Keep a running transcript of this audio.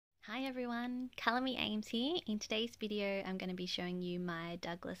Hi everyone, Colour Me Ames here. In today's video I'm going to be showing you my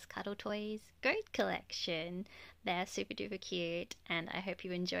Douglas Cuddle Toys Goat collection. They're super duper cute and I hope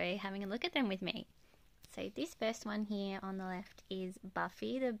you enjoy having a look at them with me. So this first one here on the left is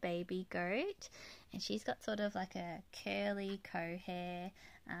Buffy the Baby Goat, and she's got sort of like a curly co-hair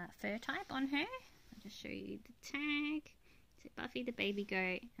fur type on her. I'll just show you the tag. So Buffy the Baby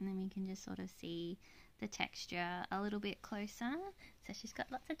Goat, and then we can just sort of see the texture a little bit closer. So she's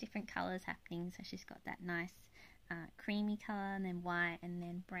got lots of different colours happening. So she's got that nice creamy colour, and then white, and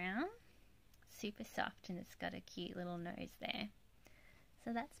then brown. Super soft, and it's got a cute little nose there.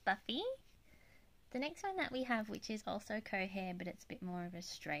 So that's Buffy. The next one that we have, which is also co-hair, but it's a bit more of a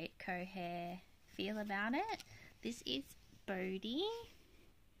straight co-hair feel about it. This is Bodhi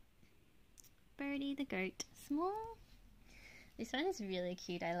the Goat Small. This one is really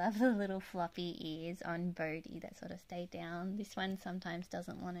cute. I love the little floppy ears on Bodhi that sort of stay down. This one sometimes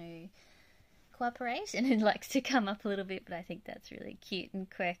doesn't want to cooperate and it likes to come up a little bit, but I think that's really cute and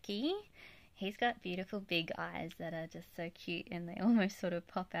quirky. He's got beautiful big eyes that are just so cute, and they almost sort of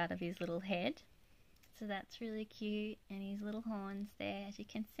pop out of his little head. So that's really cute, and his little horns there, as you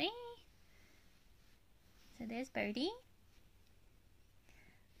can see. So there's Bodhi.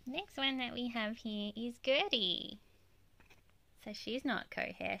 Next one that we have here is Gertie. So she's not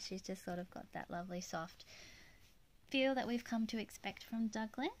co-hair, she's just sort of got that lovely soft feel that we've come to expect from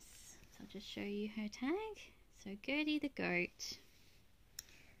Douglas. So I'll just show you her tag. So Gertie the Goat.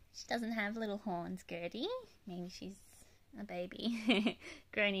 She doesn't have little horns, Gertie. Maybe she's a baby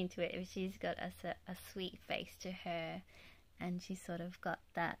grown into it. She's got a sweet face to her, and she's sort of got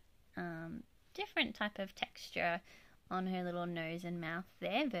that different type of texture on her little nose and mouth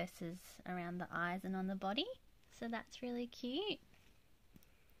there versus around the eyes and on the body. So that's really cute.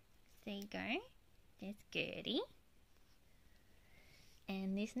 There you go. There's Gertie.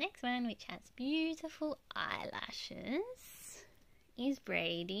 And this next one, which has beautiful eyelashes, is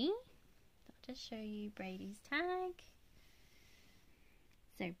Brady. I'll just show you Brady's tag.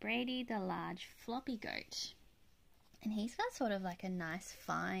 So Brady the large floppy goat. And he's got sort of like a nice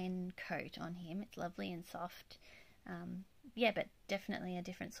fine coat on him. It's lovely and soft. Yeah, but definitely a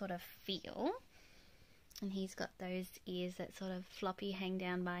different sort of feel. And he's got those ears that sort of floppy hang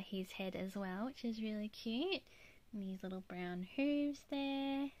down by his head as well, which is really cute. And his little brown hooves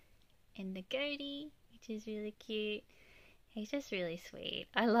there. And the goatee, which is really cute. He's just really sweet.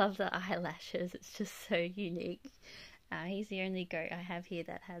 I love the eyelashes. It's just so unique. He's the only goat I have here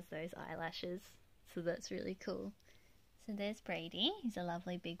that has those eyelashes. So that's really cool. So there's Brady. He's a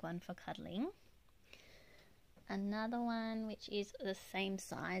lovely big one for cuddling. Another one which is the same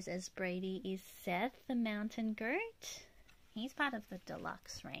size as Brady is Seth the mountain goat. He's part of the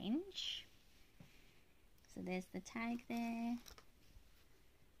deluxe range. So there's the tag there.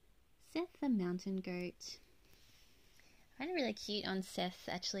 Seth the mountain goat. I find it really cute on Seth,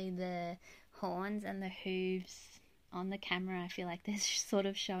 actually, the horns and the hooves on the camera. I feel like they're sort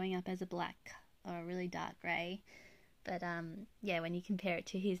of showing up as a black or a really dark grey. But yeah, when you compare it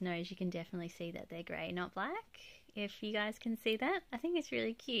to his nose, you can definitely see that they're grey, not black. If you guys can see that, I think it's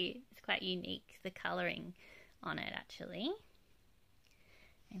really cute. It's quite unique, the colouring on it actually.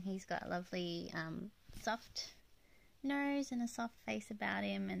 And he's got a lovely soft nose and a soft face about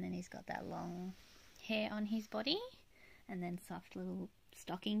him, and then he's got that long hair on his body, and then soft little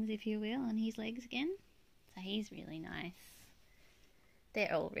stockings, if you will, on his legs again. So he's really nice.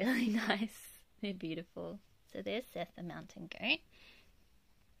 They're all really nice. They're beautiful. So there's Seth the mountain goat.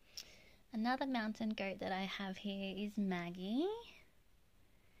 Another mountain goat that I have here is Maggie.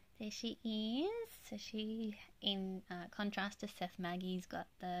 There she is. So she, in contrast to Seth, Maggie's got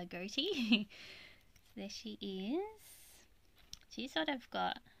the goatee. So there she is. She's sort of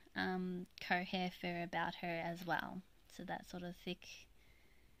got co-hair fur about her as well. So that sort of thick,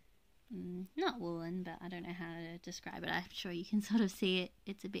 not woolen, but I don't know how to describe it. I'm sure you can sort of see it.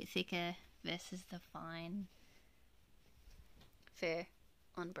 It's a bit thicker versus the fine fur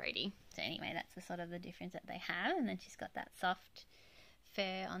on Brady. So anyway, that's the sort of the difference that they have. And then she's got that soft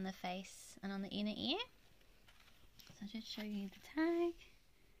fur on the face and on the inner ear. So I'll just show you the tag.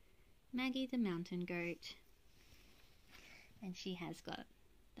 Maggie the mountain goat. And she has got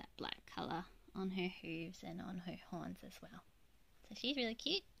that black colour on her hooves and on her horns as well. So she's really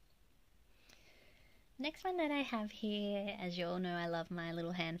cute. Next one that I have here, as you all know I love my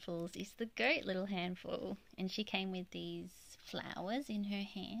Lil Handfuls, is the goat Lil Handful. And she came with these flowers in her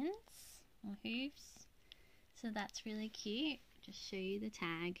hands, or hooves. So that's really cute. Just show you the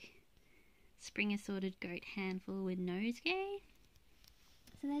tag. Spring assorted goat handful with nosegay.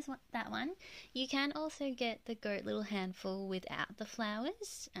 So there's that one. You can also get the Goat Lil Handful without the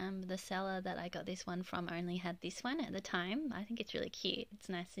flowers. The seller that I got this one from only had this one at the time. I think it's really cute. It's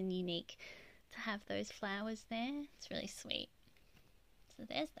nice and unique to have those flowers there. It's really sweet. So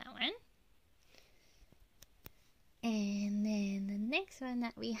there's that one. And then the next one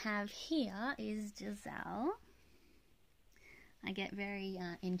that we have here is Gisele. I get very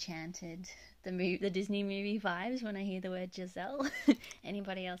enchanted, the Disney movie vibes when I hear the word Gisele.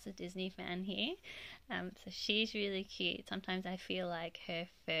 Anybody else a Disney fan here? So she's really cute. Sometimes I feel like her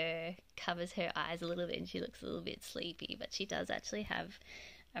fur covers her eyes a little bit and she looks a little bit sleepy, but she does actually have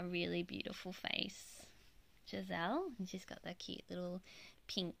a really beautiful face, Gisele. And she's got the cute little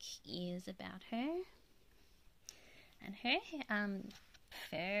pink ears about her. And her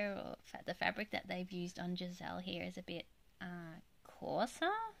fur, or the fabric that they've used on Gisele here is a bit coarser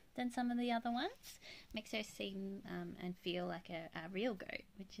than some of the other ones. Makes her seem and feel like a real goat,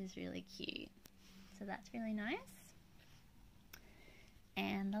 which is really cute. So that's really nice.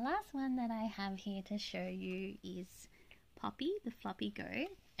 And the last one that I have here to show you is Poppy, the floppy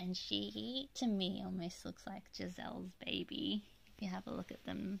goat. And she, to me, almost looks like Gisele's baby. If you have a look at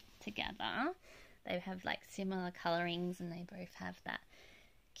them together, they have like similar colorings and they both have that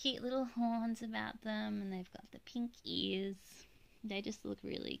cute little horns about them, and they've got the pink ears. They just look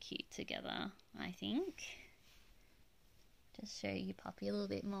really cute together, I think. Just show you Poppy a little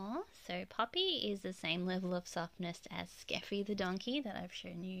bit more. So Poppy is the same level of softness as Skeppy the donkey that I've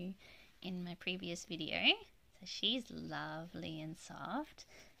shown you in my previous video. So she's lovely and soft.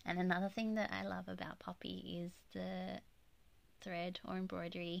 And another thing that I love about Poppy is the thread or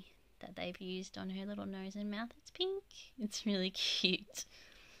embroidery that they've used on her little nose and mouth. It's pink. It's really cute.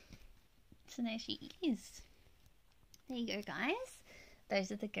 So there she is. There you go, guys.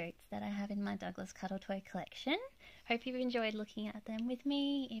 Those are the goats that I have in my Douglas Cuddle toy collection. Hope you've enjoyed looking at them with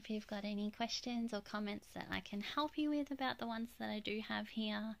me. If you've got any questions or comments that I can help you with about the ones that I do have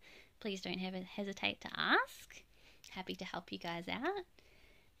here, please don't hesitate to ask. Happy to help you guys out.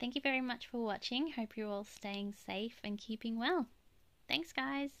 Thank you very much for watching. Hope you're all staying safe and keeping well. Thanks,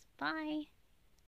 guys. Bye.